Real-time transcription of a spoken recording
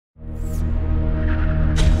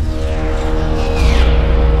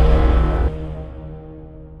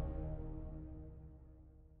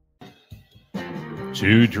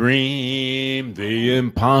To dream the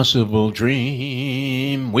impossible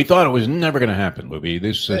dream. We thought it was never going to happen, Lubie.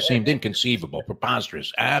 This seemed inconceivable,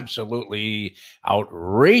 preposterous, absolutely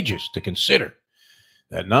outrageous to consider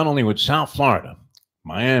that not only would South Florida,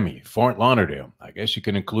 Miami, Fort Lauderdale, I guess you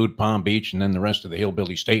can include Palm Beach and then the rest of the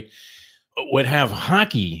hillbilly state, would have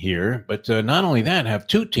hockey here, but not only that, have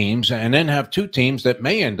two teams, and then have two teams that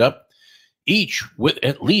may end up each with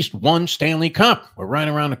at least one Stanley Cup. We're right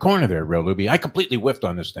around the corner there, Real Lubie. I completely whiffed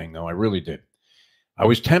on this thing, though. I really did. I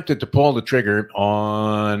was tempted to pull the trigger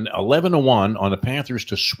on 11-1 on the Panthers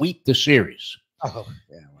to sweep the series. Oh,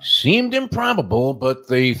 yeah. Well. Seemed improbable, but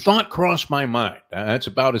the thought crossed my mind. That's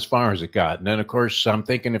about as far as it got. And then, of course, I'm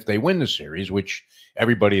thinking if they win the series, which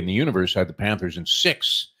everybody in the universe had the Panthers in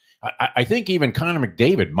 6, I think even Connor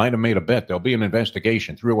McDavid might have made a bet. There'll be an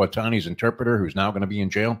investigation through Otani's interpreter, who's now going to be in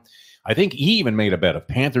jail. I think he even made a bet of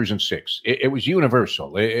Panthers in 6. It was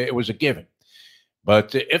universal. It was a given.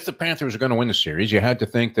 But if the Panthers are going to win the series, you had to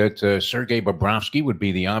think that Sergei Bobrovsky would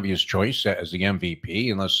be the obvious choice as the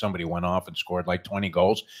MVP, unless somebody went off and scored like 20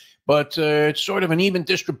 goals. But it's sort of an even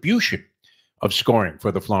distribution of scoring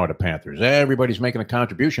for the Florida Panthers. Everybody's making a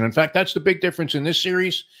contribution. In fact, that's the big difference in this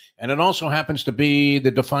series. And it also happens to be the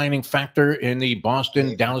defining factor in the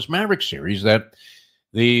Boston-Dallas Mavericks series, that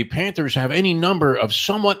the Panthers have any number of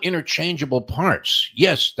somewhat interchangeable parts.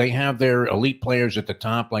 Yes, they have their elite players at the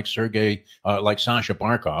top, like like Sasha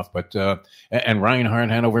Barkov, but and Reinhart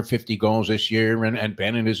had over 50 goals this year, and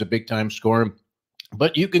Bennett is a big-time scorer.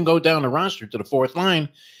 But you can go down the roster to the fourth line,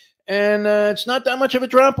 and it's not that much of a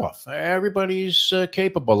drop-off. Everybody's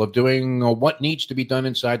capable of doing what needs to be done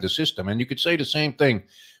inside the system, and you could say the same thing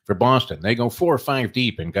for Boston. They go 4 or 5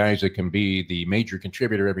 deep in guys that can be the major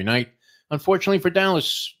contributor every night. Unfortunately for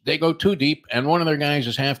Dallas, they go too deep, and one of their guys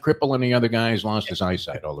is half crippled, and the other guy has lost his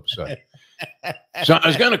eyesight all of a sudden. So I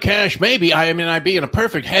was going to cash, maybe. I'd be in a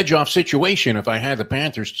perfect hedge-off situation if I had the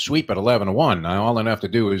Panthers to sweep at 11-1. Now, all I'd have to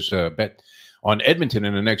do is bet on Edmonton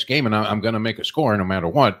in the next game, and I'm going to make a score no matter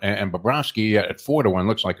what. And Bobrovsky at 4-1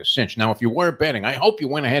 looks like a cinch. Now, if you were betting, I hope you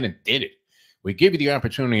went ahead and did it. We give you the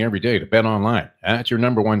opportunity every day to bet online. That's your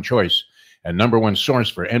number one choice and number one source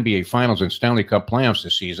for NBA Finals and Stanley Cup playoffs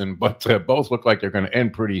this season, but both look like they're going to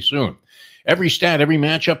end pretty soon. Every stat, every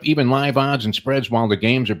matchup, even live odds and spreads while the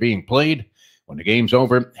games are being played. When the game's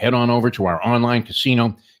over, head on over to our online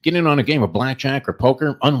casino, get in on a game of blackjack or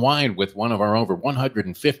poker, unwind with one of our over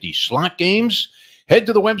 150 slot games. Head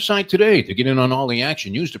to the website today to get in on all the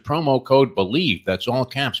action. Use the promo code BELIEVE, that's all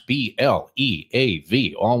caps,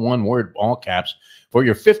 BLEAV, all one word, all caps, for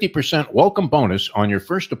your 50% welcome bonus on your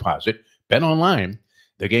first deposit. Bet online.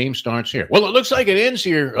 The game starts here. Well, it looks like it ends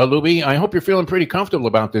here, Lubie. I hope you're feeling pretty comfortable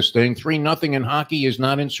about this thing. 3-0 in hockey is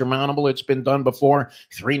not insurmountable. It's been done before.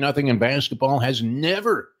 3-0 in basketball has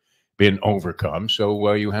never been overcome.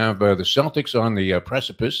 So you have the Celtics on the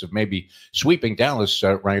precipice of maybe sweeping Dallas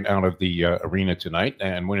right out of the arena tonight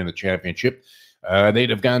and winning the championship. They'd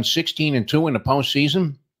have gone 16-2 in the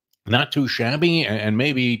postseason. Not too shabby, and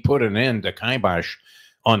maybe put an end to kibosh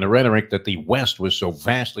on the rhetoric that the West was so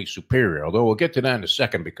vastly superior, although we'll get to that in a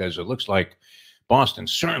second because it looks like Boston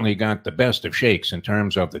certainly got the best of shakes in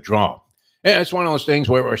terms of the draw. Yeah, it's one of those things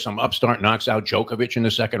where some upstart knocks out Djokovic in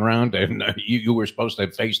the second round, and you were supposed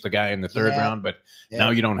to face the guy in the third round, but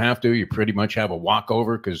now you don't have to. You pretty much have a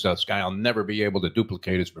walkover because this guy will never be able to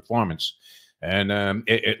duplicate his performance. And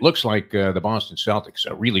it looks like the Boston Celtics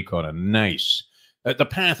are really caught a nice the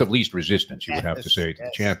path of least resistance, you would have to say, to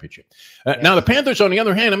the championship. Now, the Panthers, on the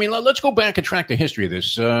other hand, let's go back and track the history of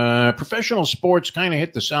this. Professional sports kind of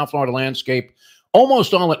hit the South Florida landscape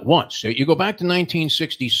almost all at once. You go back to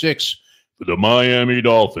 1966 for the Miami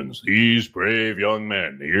Dolphins, these brave young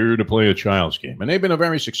men, here to play a child's game. And they've been a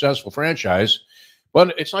very successful franchise,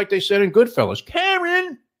 but it's like they said in Goodfellas,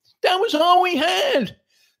 Karen, that was all we had.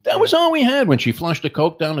 That was all we had when she flushed the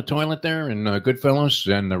Coke down the toilet there in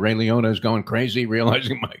Goodfellas, and Ray Liotta is going crazy,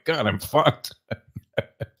 realizing, my God, I'm fucked.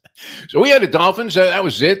 So we had the Dolphins. That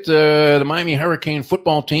was it. The Miami Hurricane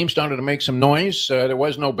football team started to make some noise. There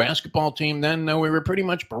was no basketball team then. We were pretty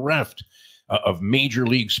much bereft of major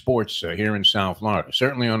league sports here in South Florida,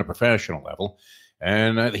 certainly on a professional level.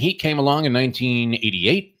 And the Heat came along in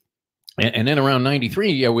 1988. And then around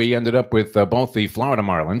 93, we ended up with both the Florida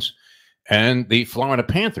Marlins and the Florida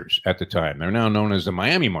Panthers at the time. They're now known as the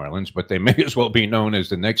Miami Marlins, but they may as well be known as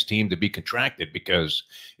the next team to be contracted because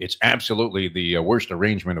it's absolutely the worst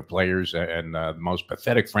arrangement of players and the most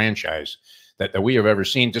pathetic franchise that we have ever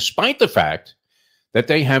seen, despite the fact that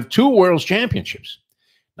they have 2 World Championships,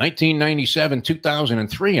 1997,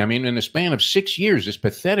 2003. In the span of 6 years, this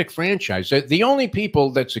pathetic franchise, the only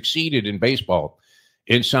people that succeeded in baseball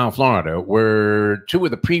in South Florida were two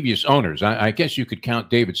of the previous owners. I guess you could count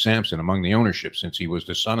David Sampson among the ownership, since he was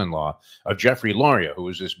the son-in-law of Jeffrey Loria, who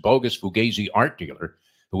was this bogus Fugazi art dealer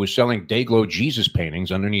who was selling Dayglow Jesus paintings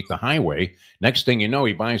underneath the highway. Next thing you know,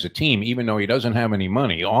 he buys a team, even though he doesn't have any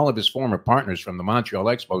money. All of his former partners from the Montreal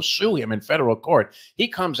Expos sue him in federal court. He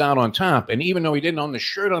comes out on top, and even though he didn't own the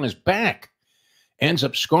shirt on his back, ends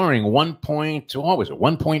up scoring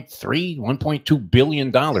 $1.2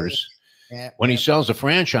 billion when he sells the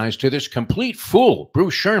franchise to this complete fool,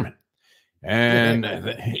 Bruce Sherman. And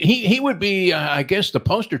he would be, I guess, the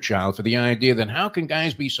poster child for the idea that how can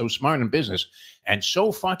guys be so smart in business and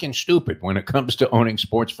so fucking stupid when it comes to owning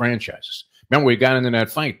sports franchises? Remember, we got into that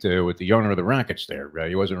fight with the owner of the Rockets there.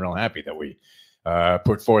 He wasn't real happy that we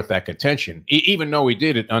put forth that contention, even though we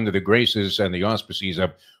did it under the graces and the auspices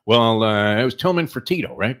of, well, it was Tillman Fertitta,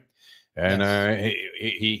 right? And yes.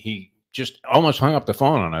 He just almost hung up the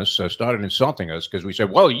phone on us, started insulting us because we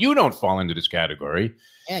said, well, you don't fall into this category.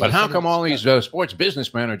 Yeah, but how come all these sports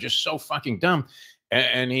businessmen are just so fucking dumb?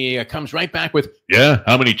 And he comes right back with, yeah,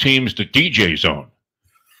 how many teams do DJs own?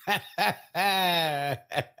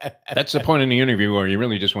 That's the point in the interview where you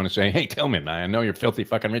really just want to say, hey, Tillman, I know you're filthy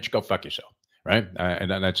fucking rich. Go fuck yourself, right?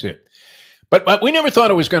 And that's it. But we never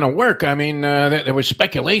thought it was going to work. I mean, there was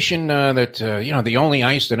speculation that, the only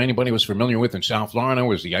ice that anybody was familiar with in South Florida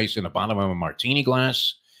was the ice in the bottom of a martini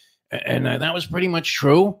glass. And that was pretty much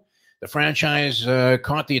true. The franchise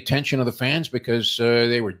caught the attention of the fans because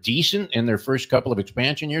they were decent in their first couple of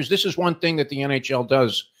expansion years. This is one thing that the NHL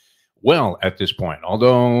does well at this point,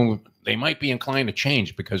 although they might be inclined to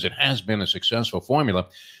change because it has been a successful formula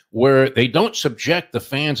where they don't subject the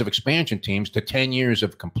fans of expansion teams to 10 years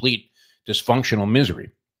of complete dysfunctional misery.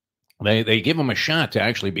 They give them a shot to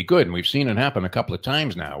actually be good, and we've seen it happen a couple of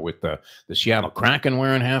times now with the Seattle Kraken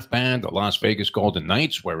wearing half band, the Las Vegas Golden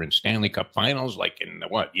Knights were in Stanley Cup Finals, like in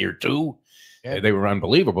year 2. Yeah. They were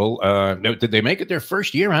unbelievable. Did they make it their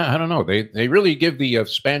first year? I don't know. They really give the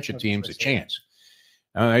expansion teams a chance.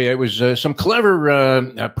 It was some clever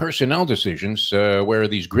personnel decisions where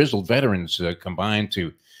these grizzled veterans combined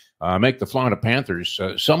to make the Florida Panthers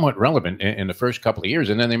somewhat relevant in the first couple of years,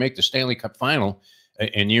 and then they make the Stanley Cup Final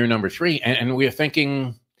in year number 3, and we're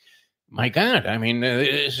thinking, my God, I mean,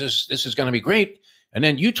 this is going to be great. And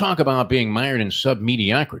then you talk about being mired in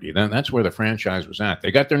sub-mediocrity. That's where the franchise was at. They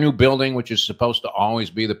got their new building, which is supposed to always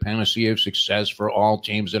be the panacea of success for all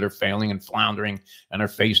teams that are failing and floundering and are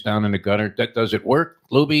face down in the gutter. Does it work,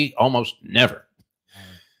 Lubie? Almost never.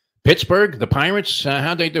 Pittsburgh, the Pirates,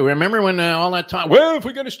 how'd they do? Remember when all that talk, well, if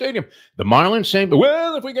we get a stadium, the Marlins saying,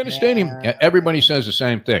 well, if we get a stadium, everybody says the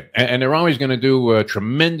same thing. And they're always going to do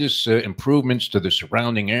tremendous improvements to the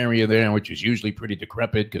surrounding area there, which is usually pretty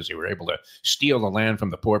decrepit because they were able to steal the land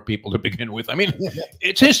from the poor people to begin with. I mean,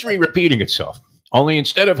 it's history repeating itself, only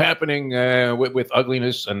instead of happening with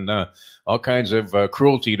ugliness and all kinds of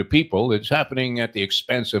cruelty to people, it's happening at the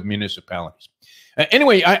expense of municipalities.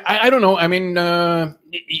 Anyway, I don't know. I mean,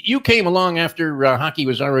 you came along after hockey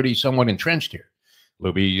was already somewhat entrenched here,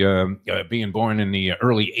 Lubie, being born in the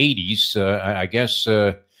early 80s. I guess,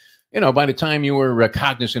 by the time you were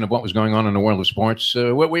cognizant of what was going on in the world of sports,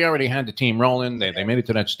 we already had the team rolling. They made it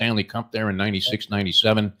to that Stanley Cup there in 96,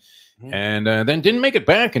 97, and then didn't make it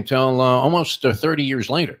back until almost 30 years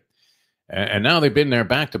later. And now they've been there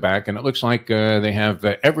back-to-back, and it looks like they have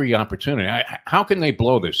every opportunity. How can they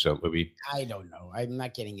blow this, Lubie? I don't know. I'm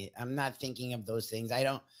not getting it. I'm not thinking of those things. I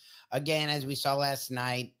don't. Again, as we saw last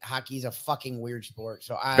night, hockey's a fucking weird sport.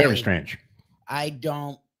 So very strange. I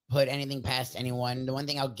don't put anything past anyone. The one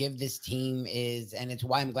thing I'll give this team is, and it's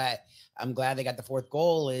why I'm glad they got the 4th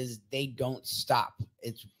goal, is they don't stop.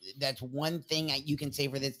 That's one thing you can say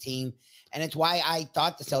for this team, and it's why I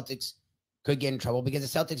thought the Celtics could get in trouble, because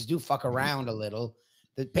the Celtics do fuck around a little.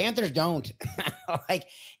 The Panthers don't. Like,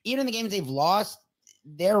 even in the games they've lost,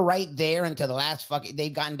 they're right there until the last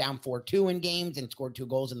they've gotten down 4-2 in games and scored 2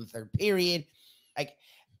 goals in the 3rd period.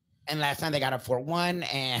 And last time they got up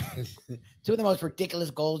 4-1, and 2 of the most ridiculous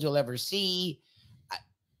goals you'll ever see.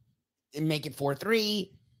 Make it 4-3,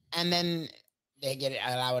 and then they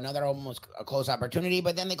allow another almost a close opportunity,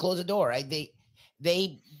 but then they close the door. Right?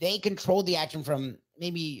 They control the action from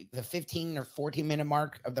maybe the 15 or 14 minute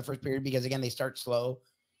mark of the first period, because again, they start slow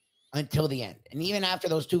until the end. And even after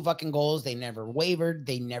those 2 fucking goals, they never wavered.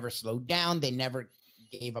 They never slowed down. They never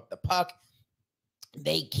gave up the puck.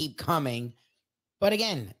 They keep coming. But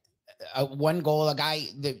again, 1 goal,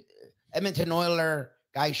 the Edmonton Oiler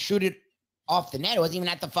guy shoot it off the net. It wasn't even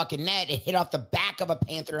at the fucking net. It hit off the back of a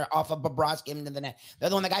Panther, off of Bobrovsky into the net. The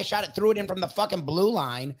other one, the guy shot it, threw it in from the fucking blue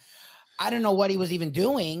line. I don't know what he was even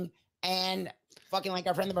doing. And fucking, like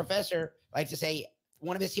our friend the professor likes to say,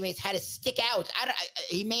 one of his teammates had to stick out.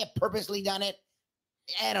 He may have purposely done it.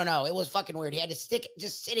 I don't know. It was fucking weird. He had to stick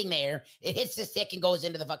just sitting there. It hits the stick and goes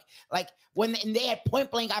into the fuck. Like and they had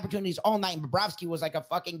point blank opportunities all night. And Bobrovsky was like a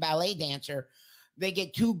fucking ballet dancer. They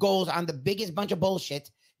get 2 goals on the biggest bunch of bullshit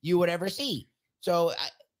you would ever see. So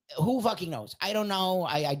who fucking knows? I don't know.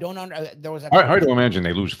 I don't know. There was hard to imagine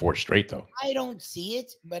they lose 4 straight though. I don't see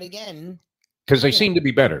it, but again, because they seem to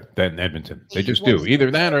be better than Edmonton. They just do.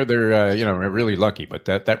 Either that or they're really lucky. But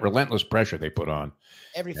that relentless pressure they put on.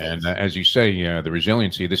 And as you say, the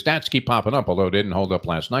resiliency, the stats keep popping up, although it didn't hold up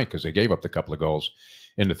last night because they gave up the couple of goals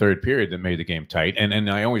in the third period that made the game tight.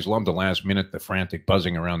 And I always love the last minute, the frantic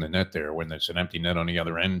buzzing around the net there when there's an empty net on the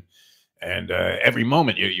other end. And every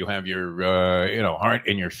moment you have your heart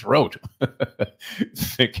in your throat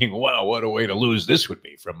thinking, wow, what a way to lose this would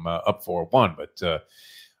be from up 4-1. But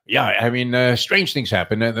yeah, I mean, strange things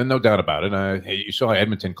happen. No doubt about it. You saw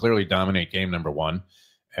Edmonton clearly dominate game number 1.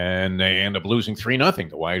 And they end up losing 3-0,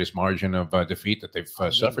 the widest margin of defeat that they've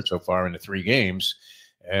suffered so far in the 3 games.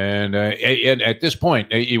 And at this point,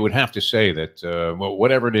 you would have to say that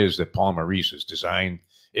whatever it is that Paul Maurice has designed,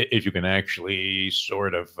 if you can actually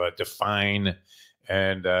sort of define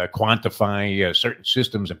and quantify certain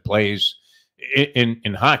systems and plays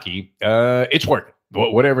in hockey, it's working.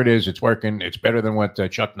 Whatever it is, it's working. It's better than what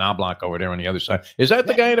Chuck Knobloch over there on the other side. Is that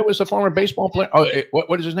the guy that was a former baseball player? Oh,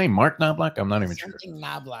 what is his name? Mark Knobloch? I'm not even sure.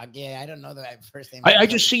 Knobloch. Yeah, I don't know the first name. I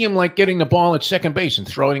just see him like getting the ball at second base and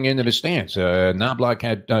throwing it into the stands. Knobloch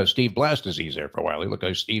had Steve Blass disease there for a while. He looked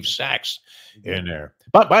like Steve Sachs in there.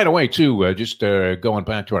 But by the way, too, just going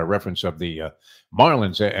back to our reference of the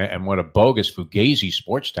Marlins and what a bogus Fugazi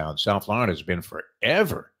sports town South Florida has been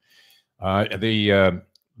forever. The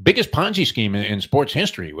biggest Ponzi scheme in sports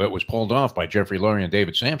history was pulled off by Jeffrey Lurie and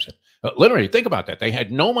David Sampson. Literally, think about that. They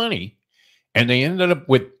had no money, and they ended up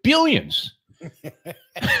with billions.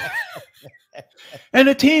 And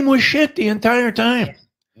the team was shit the entire time.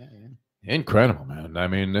 Yeah. Incredible, man. I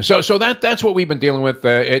mean, so that's what we've been dealing with.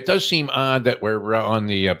 It does seem odd that we're on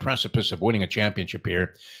the precipice of winning a championship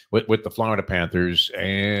here with the Florida Panthers.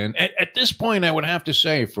 And at this point, I would have to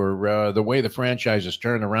say, for the way the franchise has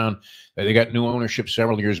turned around, they got new ownership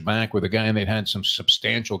several years back with a guy that had some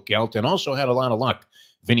substantial gelt and also had a lot of luck.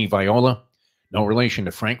 Vinny Viola, no relation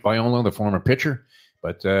to Frank Viola, the former pitcher.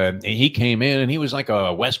 But he came in, and he was like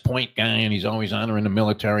a West Point guy, and he's always honoring the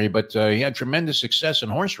military. But he had tremendous success in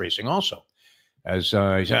horse racing also, as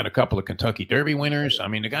he's had a couple of Kentucky Derby winners. I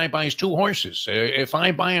mean, the guy buys 2 horses. If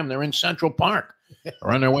I buy them, they're in Central Park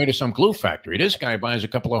or on their way to some glue factory. This guy buys a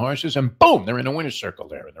couple of horses, and boom, they're in the winner's circle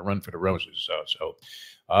there in the Run for the Roses. So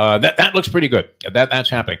that looks pretty good. That's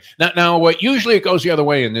happening. Now, usually it goes the other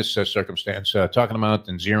way in this circumstance. Talking about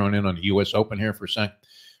and zeroing in on the U.S. Open here for a sec.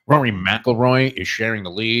 Rory McIlroy is sharing the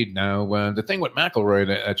lead. Now, the thing with McIlroy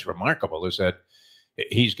that's remarkable is that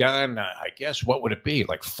he's gone, I guess, what would it be,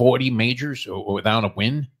 like 40 majors without a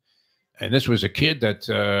win? And this was a kid that,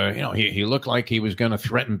 he looked like he was going to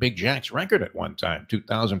threaten Big Jack's record at one time.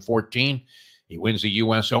 2014, he wins the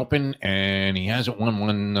U.S. Open, and he hasn't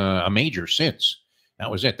won a major since. That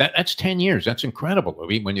was it. That's 10 years. That's incredible,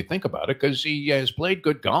 Louis, when you think about it, because he has played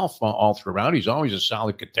good golf all throughout. He's always a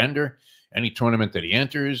solid contender. Any tournament that he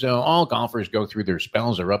enters, all golfers go through their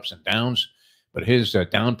spells or ups and downs, but his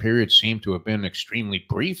down periods seem to have been extremely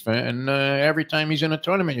brief. And every time he's in a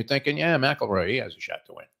tournament, you're thinking, yeah, McIlroy, he has a shot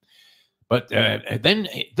to win. But then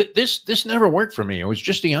this never worked for me. It was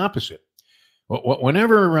just the opposite.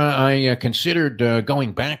 Whenever I considered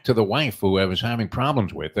going back to the wife who I was having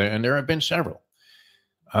problems with, and there have been several,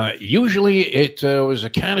 usually it was a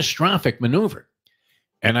catastrophic maneuver.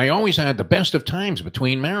 And I always had the best of times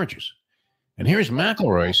between marriages. And here's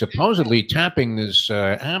McIlroy supposedly tapping this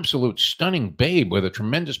absolute stunning babe with a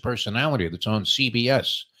tremendous personality that's on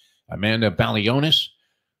CBS, Amanda Balionis,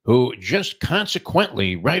 who just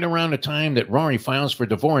consequently, right around the time that Rory files for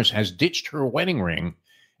divorce, has ditched her wedding ring,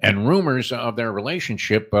 and rumors of their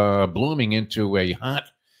relationship blooming into a hot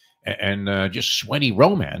and just sweaty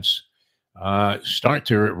romance start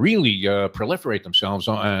to really proliferate themselves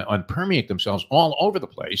and permeate themselves all over the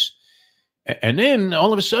place. And then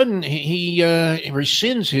all of a sudden, he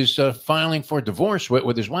rescinds his filing for divorce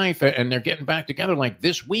with his wife, and they're getting back together like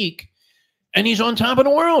this week, and he's on top of the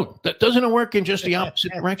world. That doesn't work in just the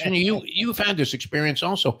opposite direction. You've had this experience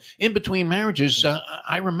also. In between marriages,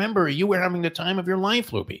 I remember you were having the time of your life,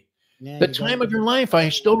 Lubie. Yeah, the time of your life. I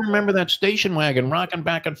still remember that station wagon rocking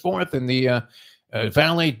back and forth in the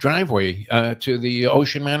valet driveway to the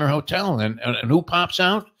Ocean Manor Hotel. And who pops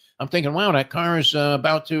out? I'm thinking, wow, that car is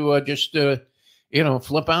about to just,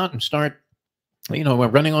 flip out and start,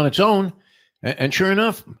 running on its own. And sure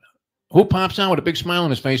enough, Who pops out with a big smile on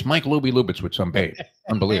his face? Mike Lubitz with some babe.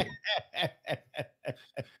 Unbelievable.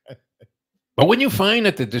 But when you find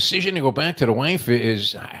that the decision to go back to the wife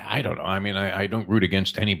is, I don't know. I mean, I don't root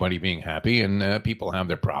against anybody being happy, and people have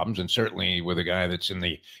their problems. And certainly with a guy that's in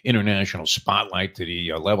the international spotlight to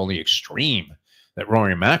the level, the extreme that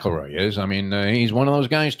Rory McIlroy is. I mean, he's one of those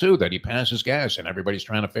guys, too, that he passes gas, and everybody's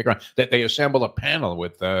trying to figure out that they assemble a panel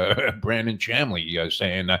with Brandon Chamley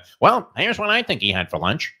saying, well, here's what I think he had for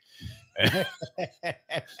lunch.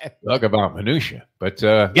 Talk about minutia, but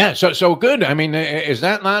yeah, so good. I mean, is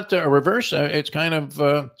that not a reverse? It's kind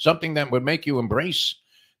of something that would make you embrace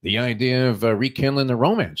the idea of rekindling the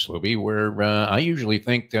romance, Lubie, where I usually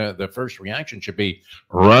think the first reaction should be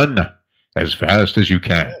run as fast as you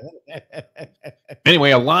can.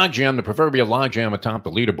 Anyway, a logjam, the proverbial logjam atop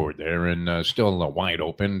the leaderboard there, and still wide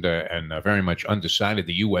open and very much undecided.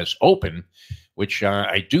 The U.S. Open, which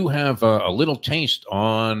I do have a little taste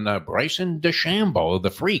on Bryson DeChambeau, the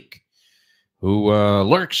freak, who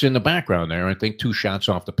lurks in the background there. I think 2 shots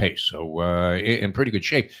off the pace, so in pretty good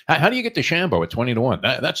shape. How do you get DeChambeau at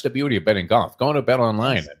 20-1? That's the beauty of betting golf. Going to bet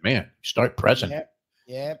online, and man, start pressing.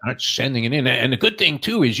 Yeah. Start sending it in. And the good thing,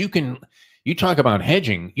 too, is you talk about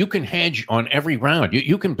hedging. You can hedge on every round.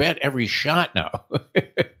 You can bet every shot now.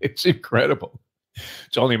 It's incredible.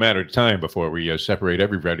 It's only a matter of time before we separate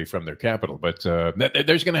everybody from their capital. But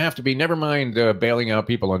there's going to have to be, never mind bailing out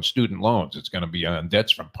people on student loans. It's going to be on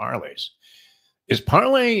debts from parlays. Is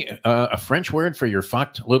parlay a French word for you're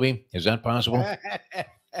fucked, Lubie? Is that possible?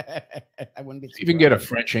 I wouldn't be surprised. You can get a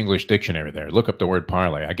French-English dictionary there. Look up the word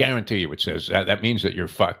parlay. I guarantee you it says that means that you're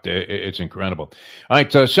fucked. It's incredible. All right,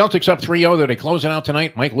 Celtics up 3-0. They close it out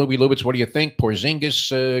tonight. Mike Lubitz, what do you think?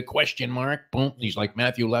 Porzingis, question mark. Boom. He's like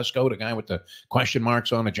Matthew Lesko, the guy with the question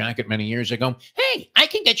marks on the jacket many years ago. Hey, I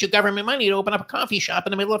can get you government money to open up a coffee shop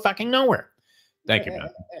in the middle of fucking nowhere. Thank you, man.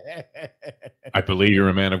 I believe you're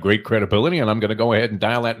a man of great credibility, and I'm going to go ahead and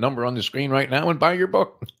dial that number on the screen right now and buy your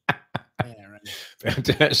book.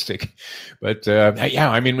 Fantastic. But yeah,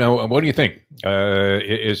 I mean, what do you think?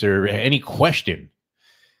 Is there any question?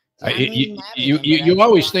 You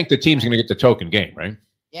always think the team's going to get the token game, right?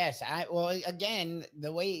 Yes. Well, again,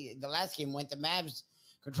 the way the last game went, the Mavs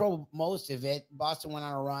controlled most of it. Boston went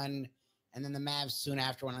on a run, and then the Mavs soon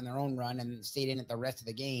after went on their own run and stayed in it the rest of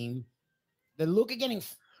the game. The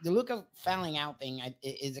Luka fouling out thing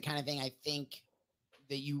is the kind of thing I think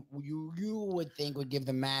that you would think would give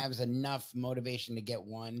the Mavs enough motivation to get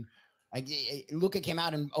one. Like Luka came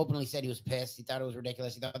out and openly said he was pissed. He thought it was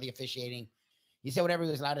ridiculous. He thought the officiating. He said whatever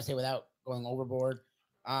he was allowed to say without going overboard.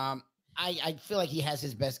 I feel like he has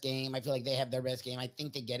his best game. I feel like they have their best game. I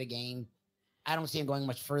think they get a game. I don't see him going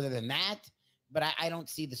much further than that, but I don't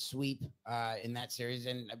see the sweep in that series.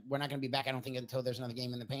 And we're not going to be back, I don't think, until there's another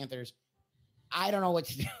game in the Panthers. I don't know what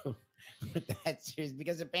to do with that series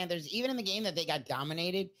because the Panthers, even in the game that they got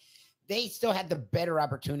dominated, they still had the better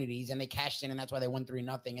opportunities and they cashed in, and that's why they won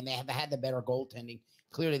 3-0. And they had the better goaltending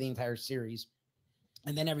clearly the entire series.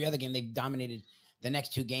 And then every other game they've dominated the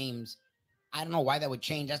next 2 games. I don't know why that would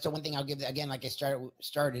change. That's the one thing I'll give, again, like I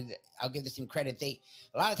started, I'll give this team credit. A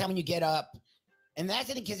lot of time when you get up, and that's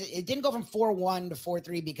the thing, because it didn't go from 4-1 to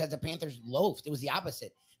 4-3 because the Panthers loafed. It was the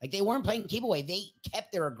opposite. Like they weren't playing keep away. They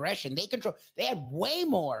kept their aggression. They had way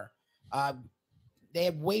more. They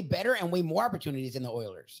had way better and way more opportunities than the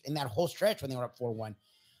Oilers in that whole stretch when they were up 4-1.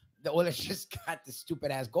 The Oilers just got the stupid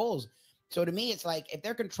ass goals. So to me, it's like if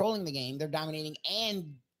they're controlling the game, they're dominating,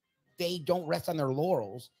 and they don't rest on their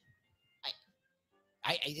laurels.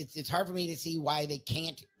 It's hard for me to see why they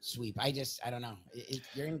can't sweep. I don't know.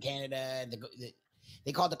 You're in Canada.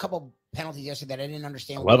 They called a couple penalties yesterday that I didn't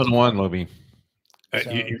understand. 11-1, Lubie. So,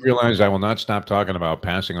 you realize I will not stop talking about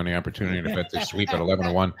passing on the opportunity to bet this sweep at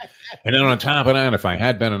 11-1. And then on top of that, if I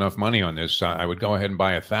had bet enough money on this, I would go ahead and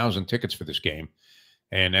buy 1,000 tickets for this game.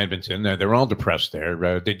 And Edmonton, they're all depressed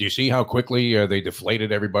there. Did you see how quickly they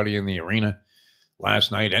deflated everybody in the arena last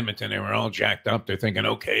night? Edmonton, they were all jacked up. They're thinking,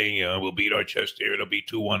 okay, we'll beat our chest here. It'll be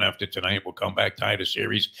 2-1 after tonight. We'll come back, tie the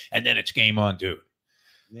series, and then it's game on, dude.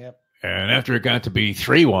 Yep. And after it got to be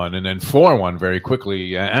 3-1 and then 4-1 very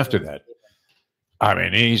quickly after that, I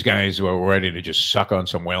mean, these guys were ready to just suck on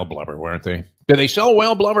some whale blubber, weren't they? Did they sell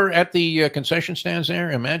whale blubber at the concession stands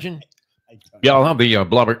there? Imagine. Yeah, I'll have the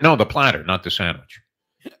blubber. No, the platter, not the sandwich.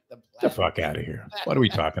 Get the fuck out of here. What are we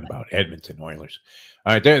talking about? Edmonton Oilers.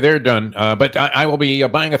 All right, they're done. But I will be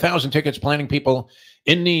buying 1,000 tickets, planning people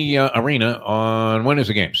in the arena on, when is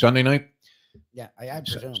the game? Sunday night? Yeah, I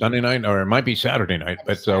presume. Sunday night, or it might be Saturday night.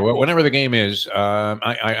 But whenever the game is,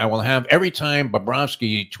 I will have, every time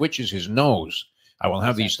Bobrovsky twitches his nose, I will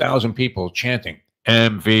have these 1,000 people chanting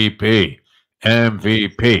MVP,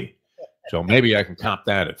 MVP. So maybe I can cop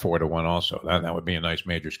that at 4-1 also. That would be a nice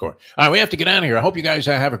major score. All right, we have to get out of here. I hope you guys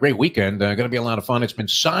have a great weekend. Going to be a lot of fun. It's been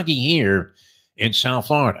soggy here in South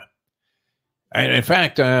Florida. And in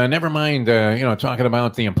fact, never mind, talking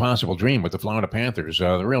about the impossible dream with the Florida Panthers.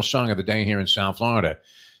 The real song of the day here in South Florida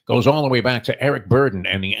goes all the way back to Eric Burdon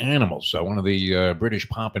and the Animals, one of the British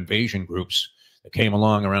pop invasion groups that came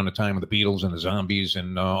along around the time of the Beatles and the Zombies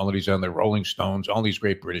and all of these other Rolling Stones, all these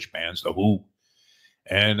great British bands, The Who.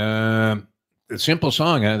 And the simple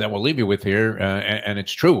song that we'll leave you with here, and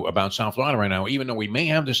it's true about South Florida right now, even though we may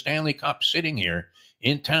have the Stanley Cup sitting here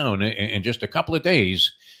in town in just a couple of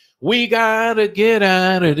days, we got to get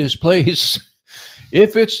out of this place.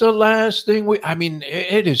 If it's the last thing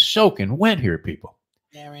it is soaking wet here, people.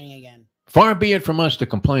 Yeah, raining again. Far be it from us to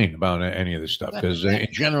complain about any of this stuff, because in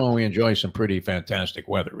general, we enjoy some pretty fantastic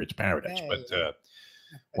weather. It's paradise. But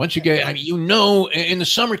once you get, in the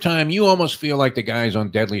summertime, you almost feel like the guys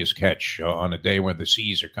on Deadliest Catch on a day where the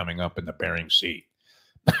seas are coming up in the Bering Sea.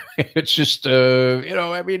 It's just,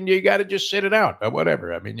 you got to just sit it out,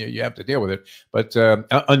 whatever. You have to deal with it. But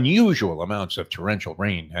unusual amounts of torrential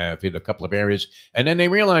rain have hit a couple of areas. And then they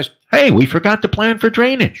realized, hey, we forgot to plan for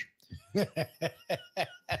drainage.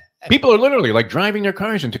 People are literally like driving their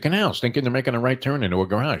cars into canals thinking they're making a right turn into a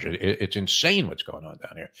garage. It's insane what's going on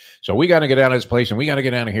down here. So we got to get out of this place, and we got to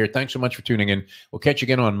get out of here. Thanks so much for tuning in. We'll catch you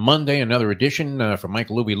again on Monday, another edition from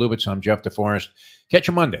Michael Lubie Lubitz. I'm Jeff DeForest. Catch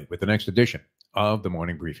you Monday with the next edition of the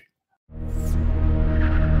Morning Briefing.